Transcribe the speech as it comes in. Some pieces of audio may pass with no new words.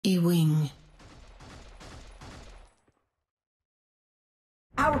Ewing.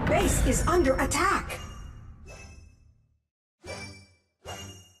 Our base is under attack.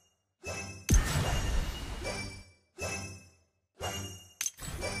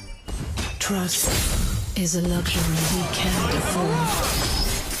 Trust is a luxury we can't afford.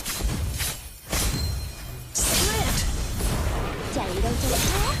 Split! Chạy đâu cho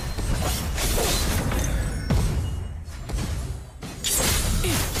khác.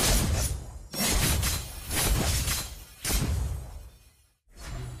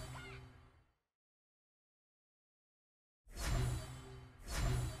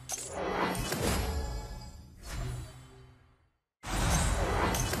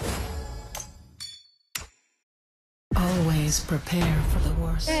 Always prepare for the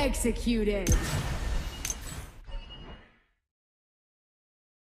worst. Executed.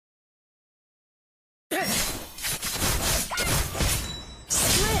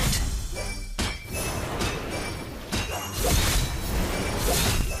 Split!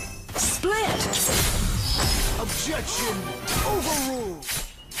 Split! Objection! Overruled!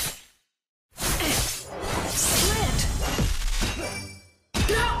 Split!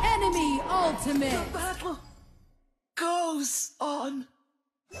 Enemy ultimate. The battle goes on.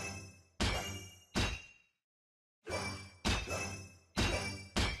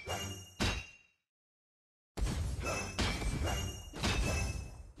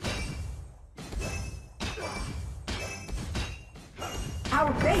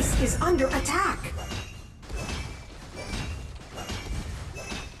 Our base is under attack.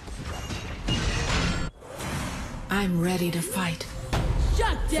 I'm ready to fight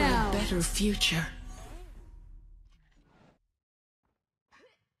Shut for a down. better future.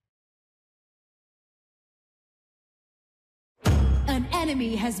 An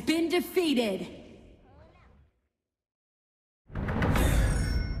enemy has been defeated.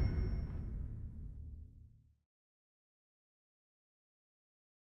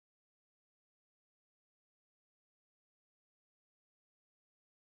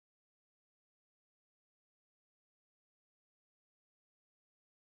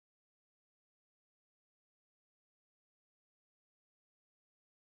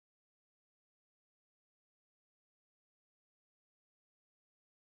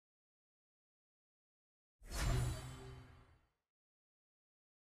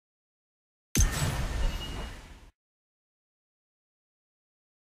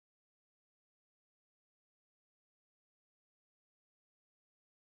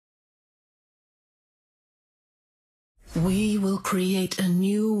 We will create a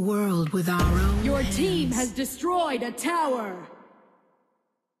new world with our own Your hands. team has destroyed a tower.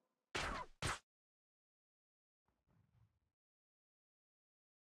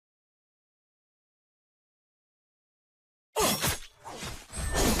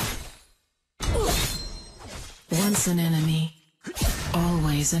 Once an enemy,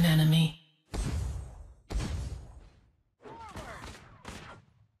 always an enemy.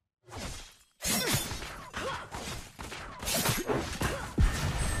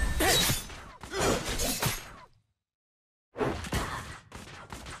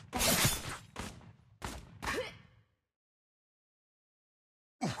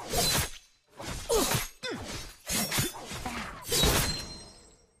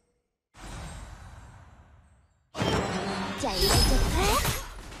 Chạy đâu cho khác.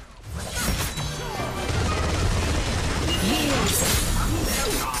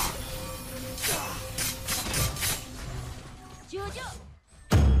 Chưa chứ.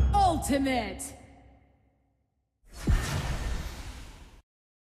 Ultimate.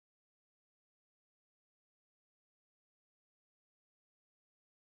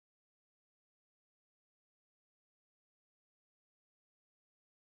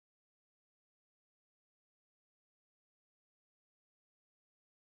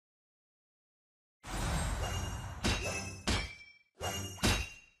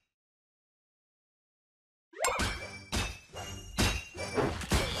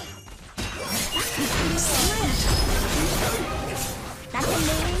 Đánh anh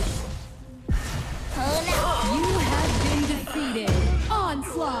đi. Hơn nào. You have been defeated.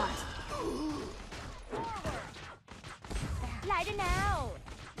 Onslaught. Lại đây nào.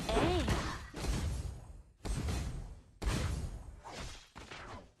 Ê.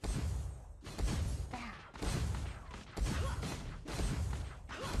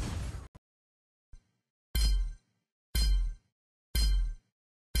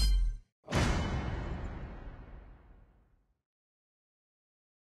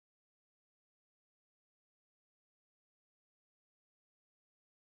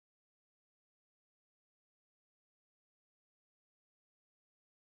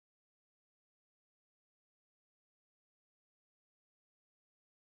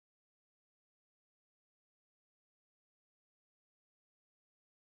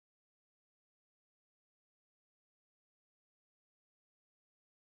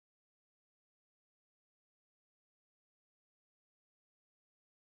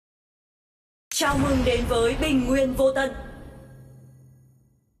 Chào mừng đến với Bình Nguyên Vô Tận.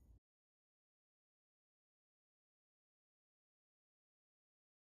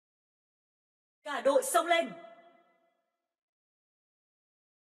 Cả đội xông lên.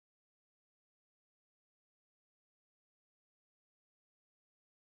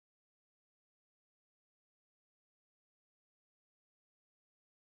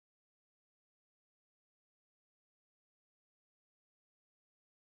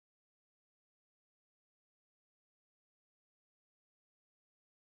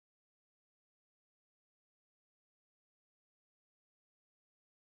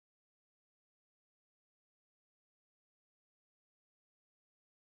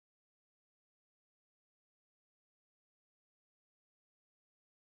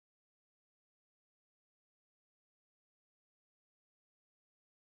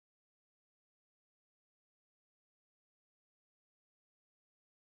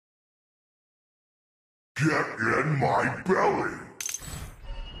 Get in my belly!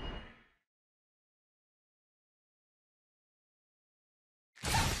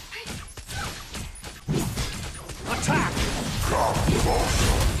 Attack! Come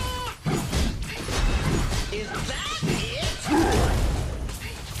closer! Is that it?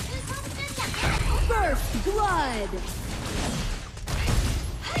 First blood!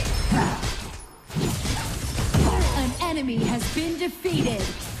 An enemy has been defeated.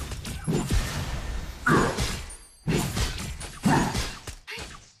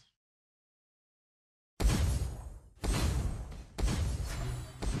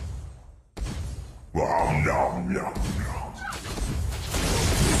 Nom nom nom nom.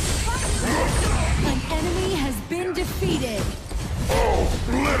 An enemy has been defeated.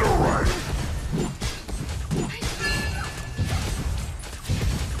 Obliterate!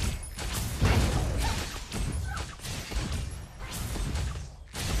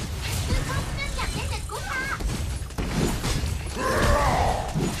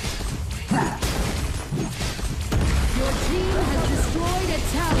 Your team has destroyed a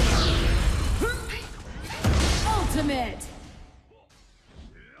tower. Ultimate.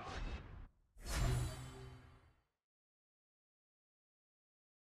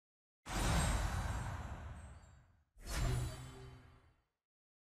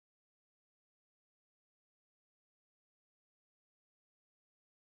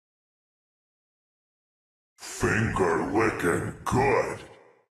 Finger licking good.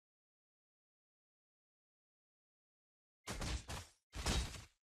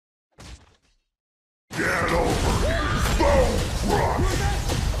 Get over here, Bone Crush!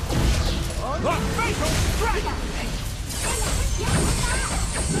 A fatal strike!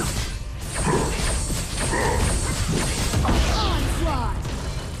 Onslaught.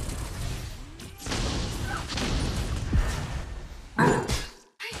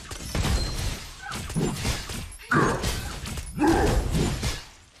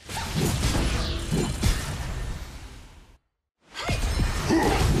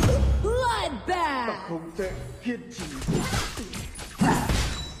 Bloodbath. Không tệ, kiên trì